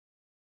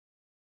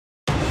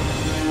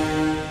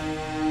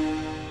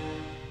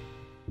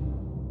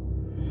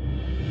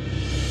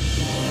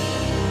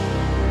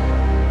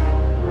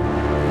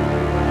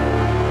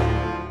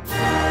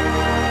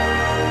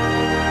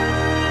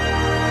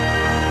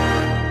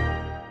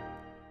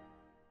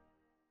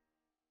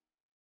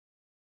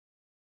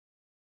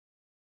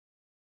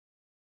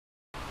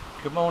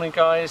Good morning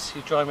guys,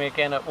 you join me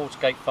again at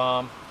Watergate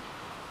farm.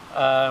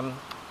 I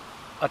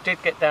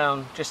did get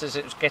down just as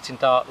it was getting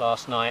dark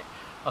last night.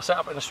 I set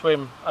up in a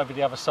swim over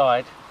the other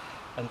side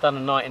and done a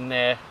night in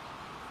there.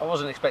 I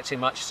wasn't expecting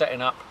much, setting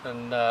up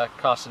and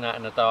casting out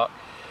in the dark.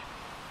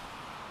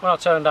 When I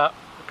turned up,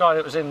 the guy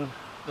that was in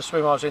the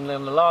swim I was in the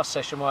last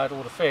session where I had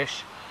all the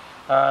fish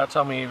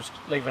told me he was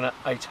leaving at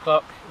 8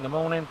 o'clock in the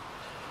morning.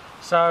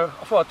 So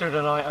I thought I'd do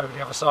the night over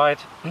the other side.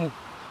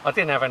 I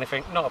didn't have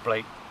anything, not a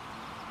bleep.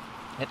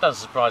 It does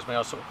surprise me. I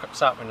was sort of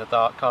sat up in the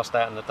dark, cast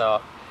out in the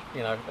dark.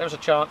 You know, there was a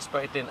chance,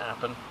 but it didn't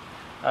happen.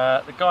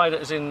 The guy that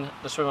was in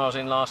the swim I was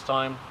in last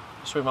time,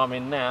 the swim I'm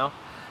in now,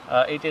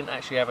 he didn't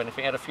actually have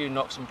anything. He had a few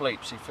knocks and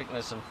bleeps. He thinks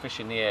there's some fish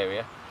in the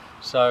area.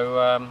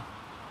 So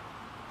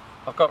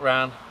I've got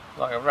round,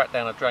 like I rat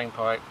down a drain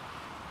pipe.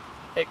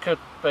 It could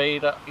be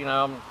that, you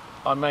know,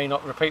 I may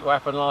not repeat what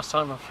happened last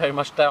time. I very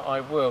much doubt I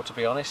will, to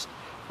be honest.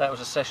 That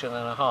was a session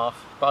and a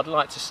half, but I'd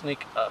like to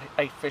sneak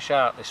 8 fish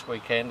out this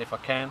weekend if I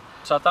can.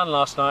 So I've done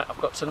last night, I've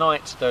got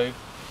tonight to do,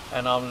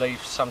 and I'll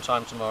leave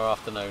sometime tomorrow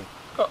afternoon.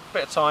 Got a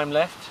bit of time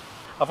left.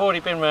 I've already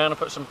been round and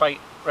put some bait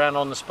round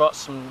on the spot,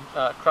 some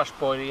crushed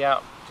boilie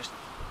out, just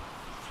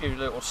a few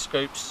little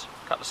scoops,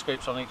 a couple of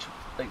scoops on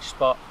each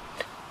spot.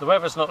 The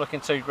weather's not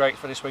looking too great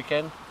for this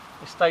weekend.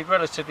 It stayed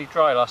relatively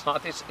dry last night.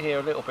 I did hear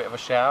a little bit of a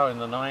shower in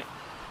the night.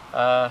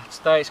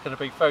 Today it's going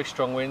to be very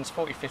strong winds,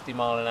 40-50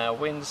 mile an hour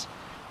winds,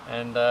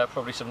 and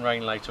probably some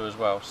rain later as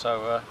well.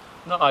 So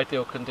not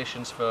ideal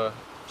conditions for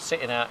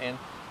sitting out in,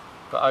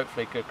 but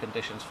hopefully good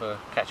conditions for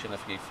catching a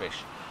few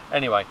fish.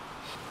 Anyway,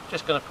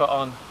 just going to put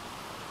on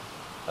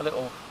a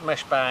little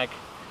mesh bag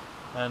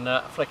and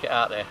flick it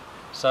out there.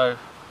 So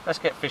let's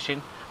get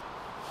fishing.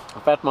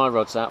 I've had my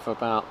rods out for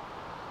about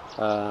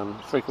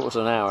 3/4 of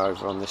an hour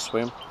over on this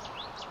swim,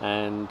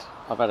 and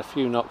I've had a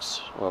few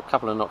knocks, or a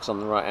couple of knocks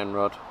on the right hand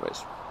rod, where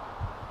it's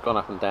gone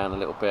up and down a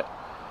little bit.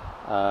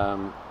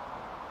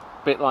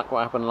 Bit like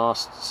what happened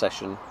last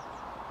session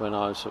when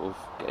I was sort of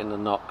getting the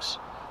knocks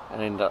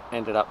and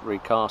ended up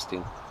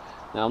recasting.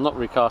 Now I'm not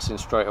recasting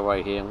straight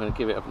away here, I'm going to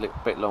give it a little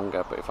bit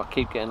longer, but if I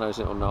keep getting those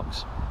little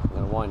knocks, I'm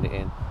going to wind it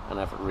in and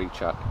have a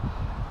rechuck.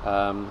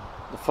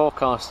 The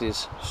forecast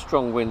is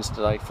strong winds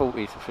today,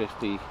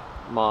 40-50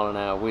 mile an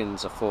hour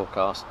winds are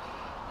forecast,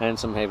 and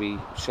some heavy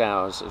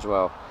showers as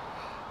well.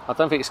 I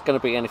don't think it's going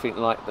to be anything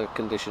like the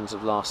conditions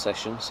of last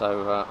session,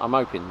 so I'm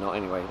hoping not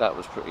anyway. That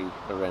was pretty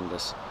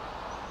horrendous.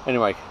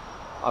 Anyway,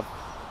 I've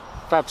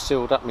fab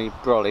sealed up my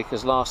brolly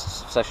because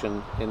last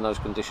session in those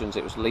conditions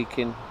it was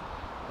leaking,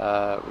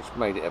 which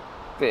made it a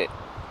bit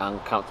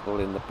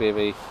uncomfortable in the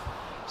bivvy.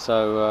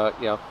 So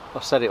yeah, I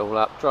set it all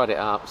up, dried it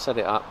up, set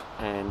it up,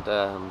 and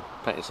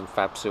painted some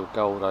fab seal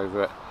gold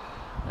over it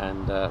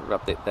and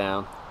rubbed it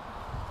down.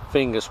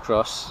 Fingers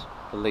crossed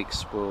the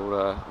leaks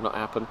will not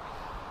happen.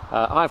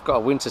 I've got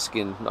a winter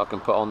skin that I can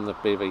put on the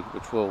bivvy,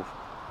 which will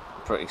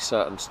pretty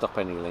certain stop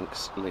any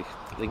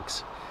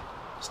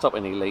stop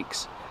any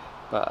leaks.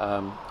 But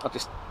I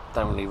just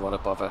don't really want to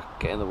bother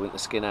getting the winter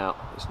skin out.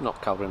 It's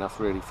not cold enough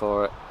really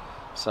for it.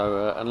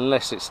 So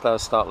unless it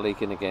does start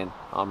leaking again,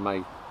 I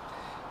may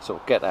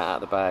sort of get that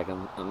out of the bag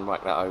and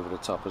whack that over the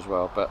top as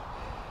well. But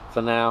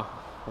for now,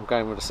 I'm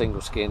going with a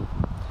single skin,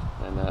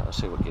 and I'll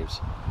see what it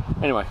gives.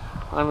 Anyway,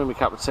 I'm having my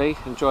cup of tea,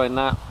 enjoying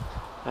that,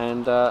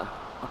 and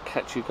I'll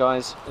catch you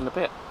guys in a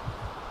bit.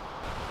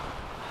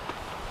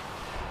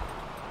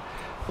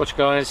 Watch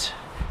guys,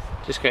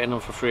 just getting on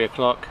for 3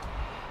 o'clock.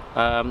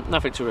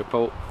 Nothing to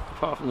report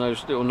apart from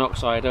those little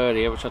knocks I had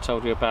earlier, which I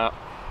told you about.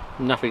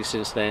 Nothing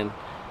since then.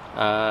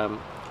 I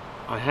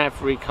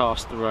have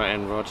recast the right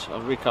hand rod.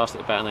 I recast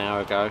it about an hour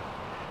ago,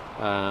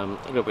 a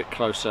little bit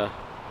closer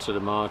to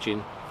the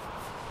margin,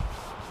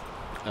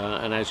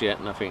 and as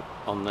yet nothing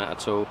on that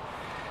at all.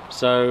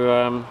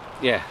 So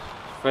yeah,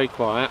 very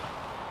quiet.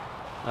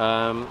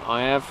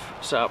 I have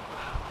set up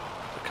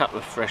a couple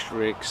of fresh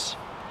rigs,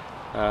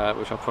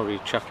 which I'll probably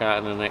chuck out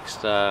in the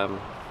next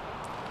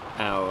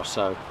hour or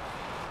so.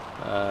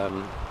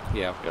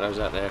 Yeah, I'll get those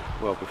out there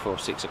well before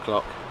 6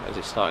 o'clock, as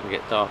it's starting to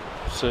get dark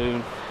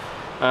soon.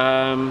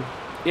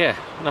 Yeah,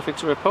 nothing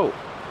to report.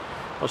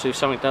 Obviously if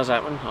something does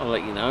happen, I'll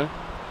let you know.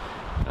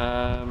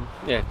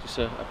 Yeah, just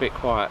a bit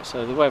quiet.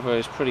 So the weather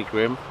is pretty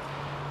grim.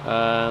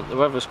 The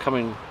weather's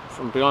coming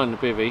from behind the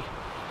bivvy,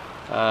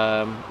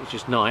 which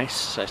is nice,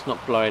 so it's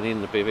not blowing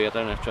in the bivvy. I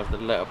don't have to have the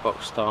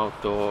letterbox style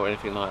door or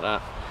anything like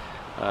that.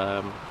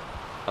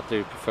 I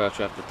do prefer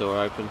to have the door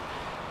open.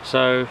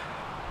 So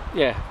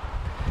yeah,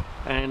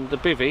 and the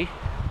bivvy,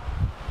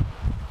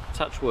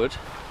 touch wood,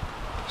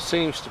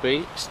 seems to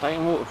be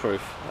staying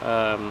waterproof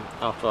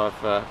after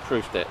I've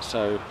proofed it,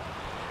 so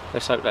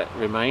let's hope that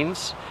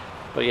remains.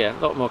 But yeah,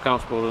 a lot more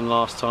comfortable than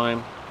last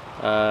time.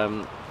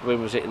 The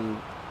wind was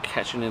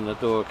catching in the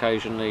door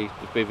occasionally,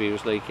 the bivvy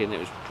was leaking, it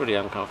was pretty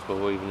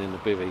uncomfortable even in the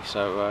bivvy,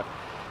 so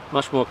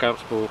much more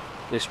comfortable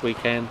this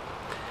weekend.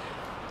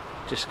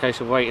 Just a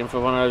case of waiting for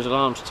one of those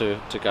alarms to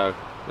go.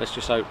 Let's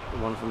just hope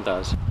one of them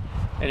does.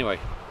 Anyway,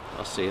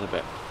 I'll see you in a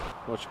bit.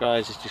 Watch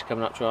guys, it's just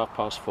coming up to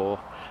 4:30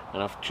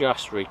 and I've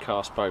just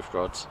recast both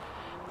rods.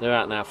 They're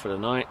out now for the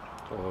night.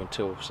 or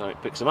until something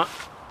picks them up.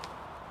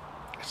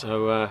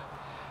 So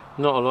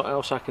not a lot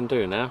else I can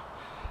do now.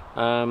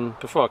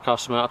 Before I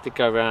cast them out, I did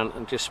go around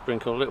and just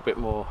sprinkle a little bit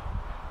more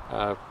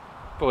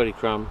boilie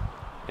crumb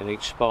in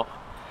each spot,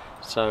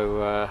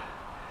 so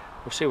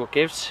we'll see what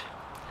gives.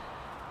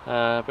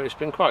 But it's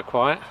been quite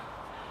quiet.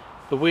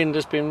 The wind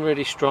has been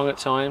really strong at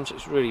times.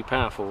 It's really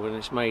powerful, and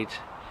it's made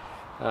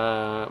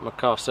my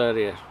casts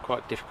earlier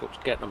quite difficult to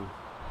get them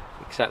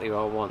exactly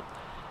what I want.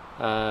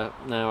 Now,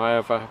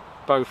 however,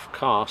 both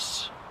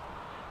casts,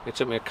 it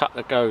took me a couple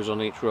of goes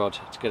on each rod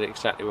to get it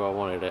exactly where I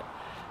wanted it.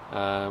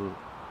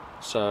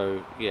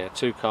 So yeah,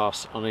 2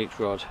 casts on each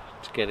rod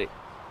to get it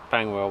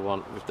bang where I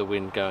want, with the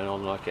wind going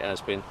on like it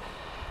has been,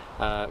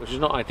 which is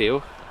not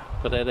ideal,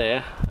 but they're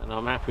there and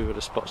I'm happy with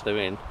the spots they're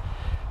in.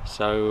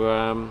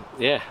 So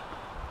yeah,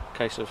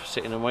 case of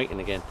sitting and waiting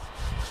again.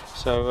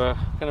 So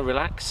going to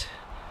relax,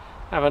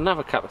 have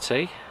another cup of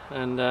tea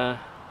and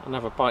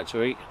another bite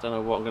to eat. Don't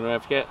know what I'm going to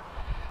have yet,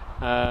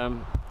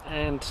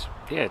 and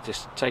yeah,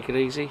 just take it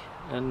easy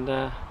and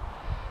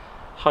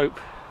hope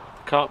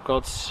the carp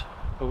gods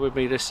are with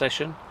me this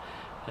session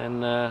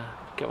and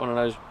get one of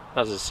those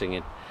buzzers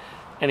singing.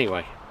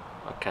 Anyway,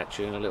 I'll catch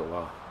you in a little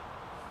while.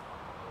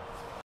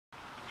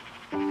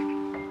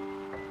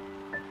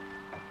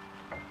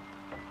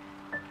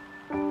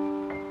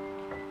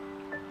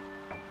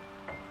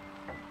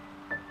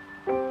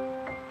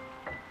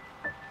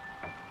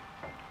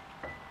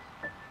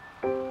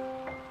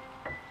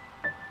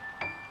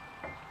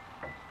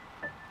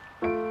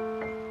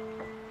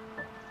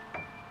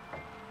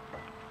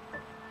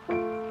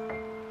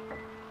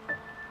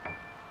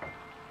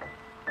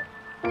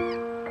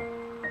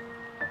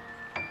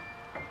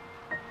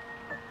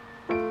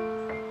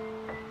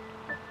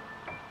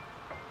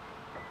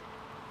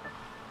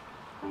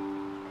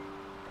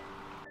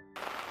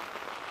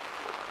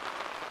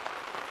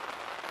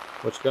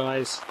 Watch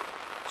guys,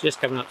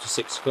 just coming up to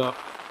 6 o'clock,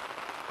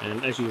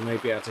 and as you may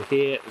be able to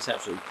hear, it's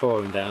absolutely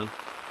pouring down.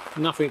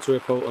 Nothing to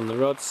report on the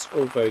rods,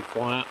 all very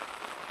quiet,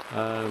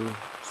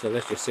 so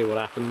let's just see what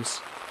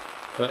happens.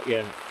 But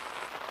yeah,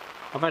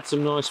 I've had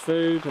some nice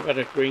food, I've had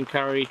a green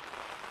curry,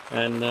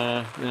 and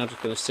now I'm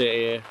just going to sit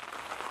here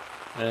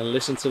and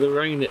listen to the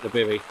rain at the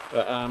bivvy.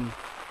 But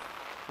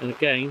and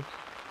again,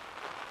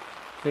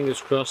 fingers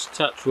crossed,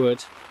 touch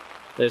wood,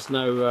 there's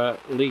no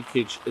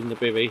leakage in the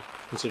bivvy,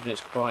 considering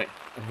it's quite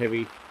a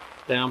heavy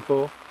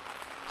downpour.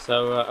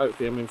 So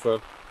hopefully I'm in for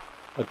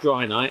a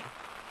dry night.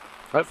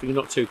 Hopefully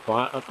not too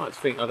quiet. I'd like to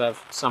think I'd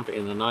have something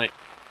in the night,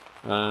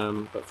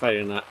 but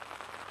failing that,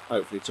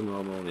 hopefully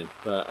tomorrow morning.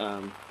 But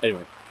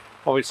anyway,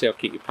 obviously I'll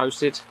keep you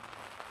posted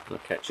and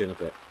I'll catch you in a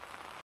bit.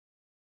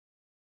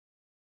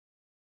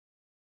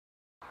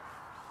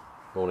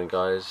 Morning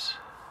guys,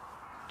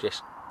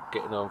 just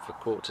getting on for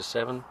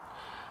 6:45,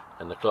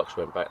 and the clocks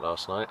went back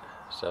last night,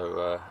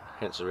 so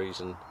hence the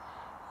reason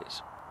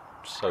it's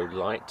so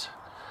light.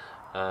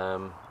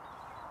 So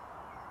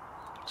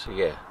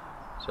yeah,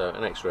 so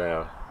an extra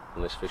hour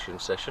on this fishing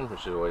session,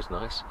 which is always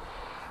nice.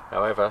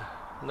 However,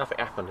 nothing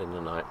happened in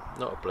the night,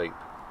 not a bleep.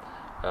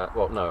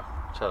 Well no,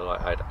 tell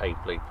like I had a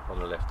bleep on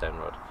the left hand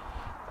rod.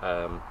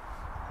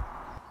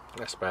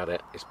 That's about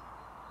it. It's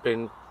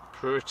been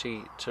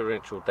pretty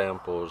torrential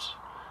downpours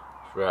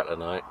throughout the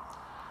night.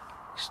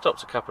 It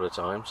stopped a couple of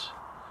times,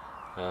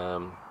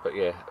 but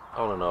yeah,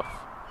 on and off,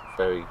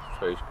 very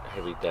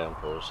heavy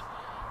downpours.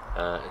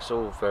 It's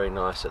all very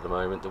nice at the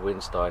moment. The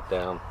wind's died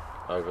down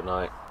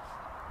overnight,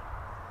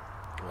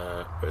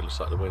 but it looks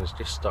like the wind's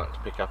just starting to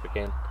pick up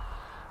again.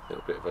 A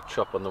little bit of a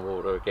chop on the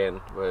water again,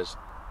 whereas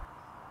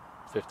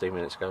 15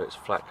 minutes ago it's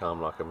flat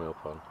calm like a mill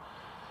pond.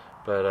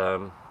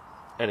 But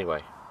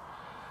anyway,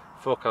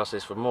 forecast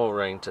is for more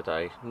rain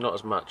today, not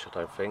as much I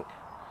don't think,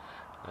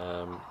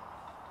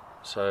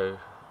 so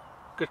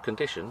good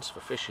conditions for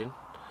fishing.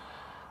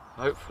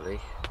 Hopefully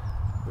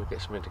we'll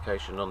get some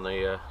indication on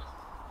the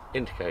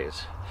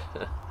indicators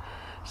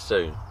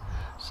soon.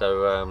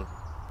 So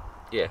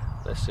yeah,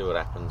 let's see what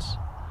happens,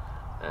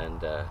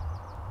 and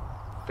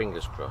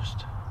fingers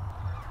crossed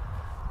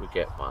we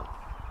get one.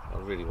 I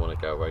really want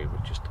to go away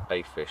with just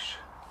a fish,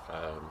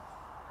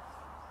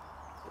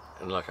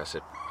 and like I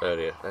said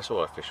earlier, that's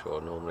all I fish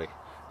for normally,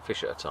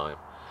 fish at a time.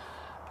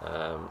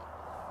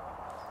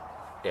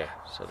 Yeah,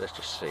 so let's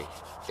just see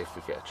if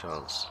we get a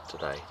chance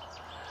today.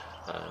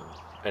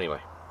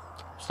 Anyway,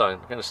 I'm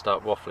going to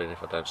start waffling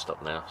if I don't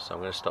stop now, so I'm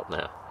going to stop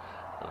now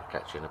and I'll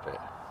catch you in a bit.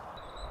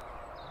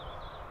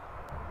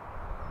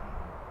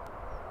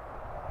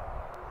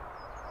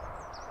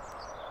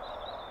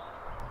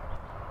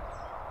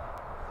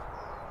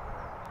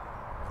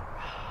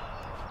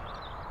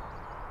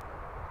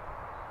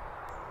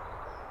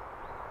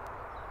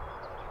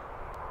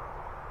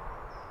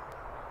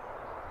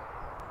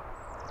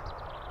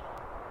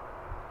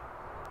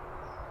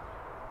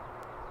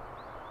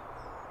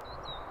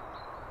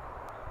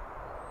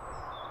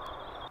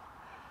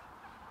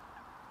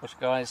 Watch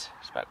guys,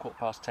 it's about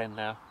 10:15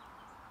 now,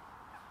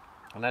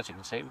 and as you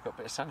can see we've got a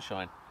bit of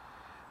sunshine.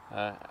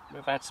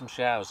 We've had some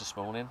showers this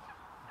morning,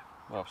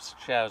 well,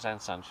 showers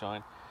and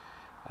sunshine,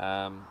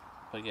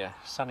 but yeah,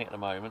 sunny at the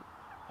moment.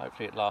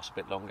 Hopefully it lasts a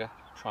bit longer.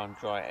 Try and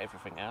dry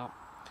everything out.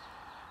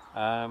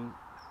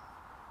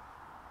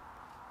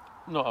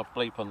 Not a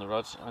bleep on the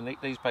rods. I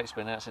think these baits have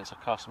been out since I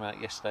cast them out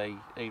yesterday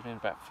evening,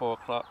 about 4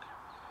 o'clock.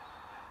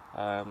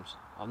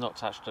 I've not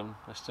touched them.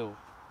 They're still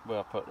where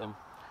I put them.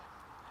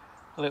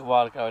 A little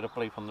while ago I had a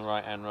bleep on the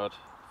right hand rod.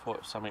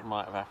 Thought something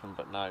might have happened,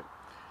 but no.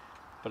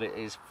 But it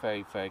is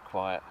very, very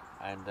quiet,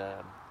 and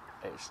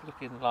it's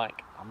looking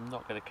like I'm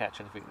not going to catch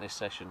anything in this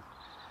session.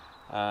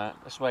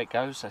 That's the way it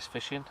goes, that's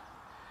fishing.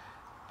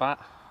 But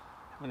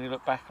when you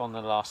look back on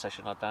the last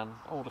session I've done,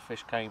 all the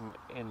fish came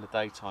in the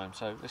daytime,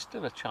 so there's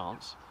still a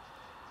chance,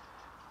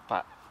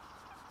 but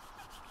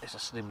it's a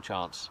slim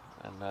chance,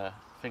 and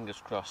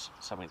fingers crossed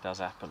something does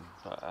happen.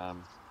 But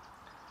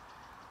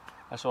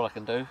that's all I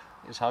can do,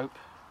 is hope,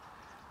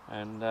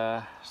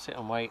 and sit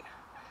and wait,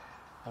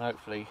 and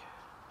hopefully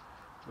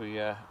we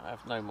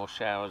have no more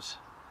showers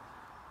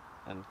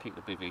and keep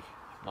the bivvy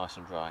nice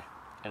and dry.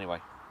 Anyway,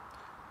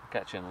 I'll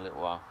catch you in a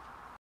little while.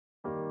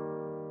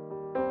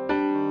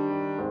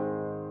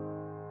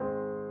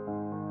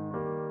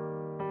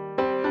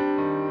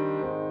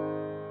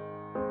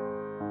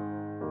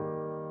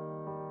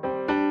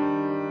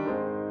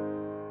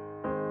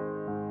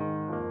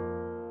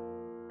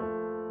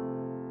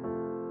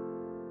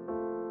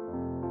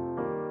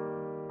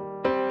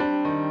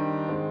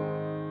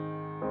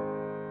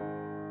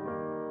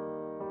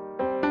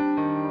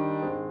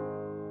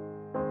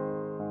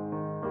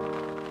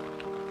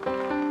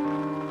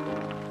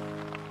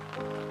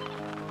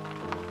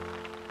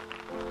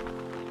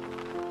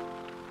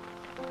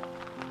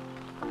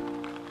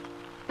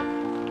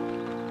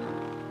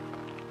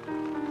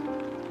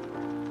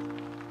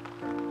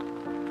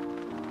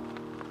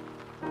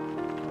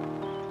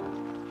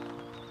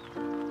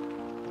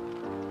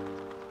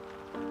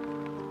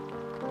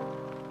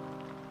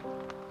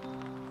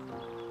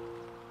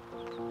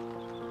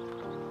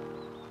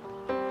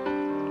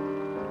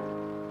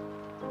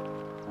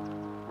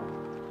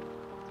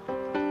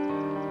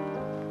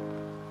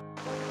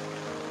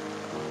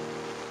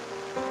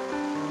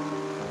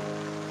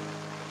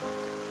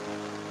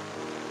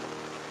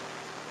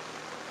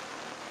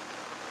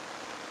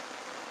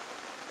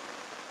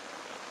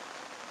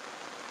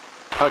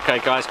 Okay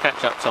guys,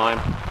 catch up time.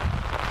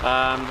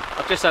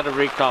 I've just had a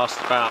recast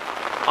about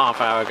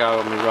half hour ago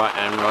on my right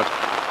hand rod.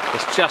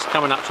 It's just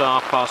coming up to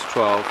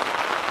 12:30,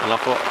 and I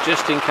thought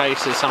just in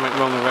case there's something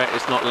wrong with it,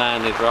 it's not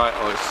landed right,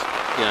 or it's,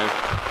 you know,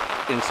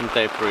 in some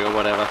debris or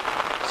whatever.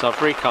 So I've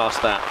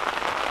recast that.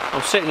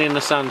 I'm sitting in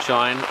the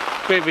sunshine,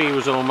 bivvy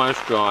was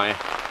almost dry,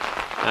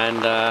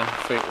 and I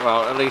think,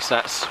 well, at least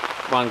that's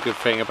one good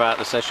thing about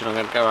the session. I'm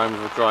going to go home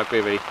with a dry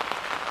bivvy,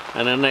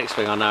 and the next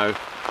thing I know,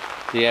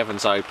 the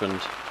heavens opened.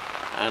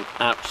 An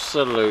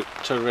absolute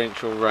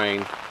torrential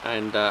rain,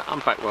 and I'm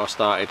back where I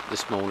started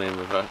this morning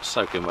with a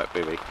soaking wet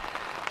bivvy.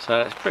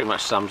 So that pretty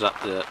much sums up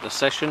the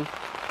session.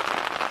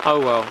 Oh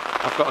well,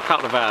 I've got a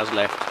couple of hours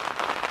left.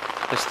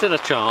 There's still a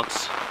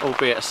chance,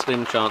 albeit a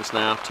slim chance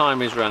now.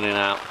 Time is running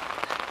out,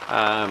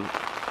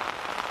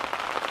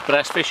 but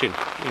that's fishing,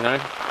 you know.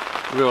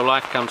 Real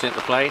life comes into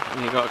play,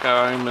 and you've got to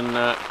go home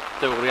and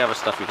do all the other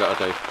stuff you've got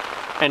to do.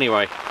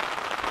 Anyway,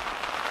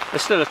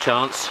 there's still a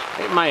chance.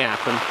 It may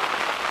happen,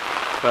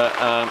 but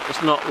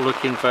it's not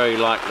looking very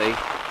likely.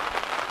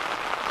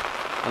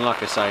 And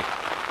like I say,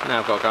 now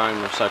I've got to go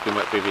home with soaking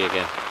wet bivvy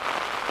again.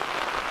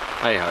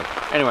 Hey ho.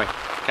 Anyway,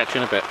 catch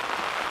you in a bit.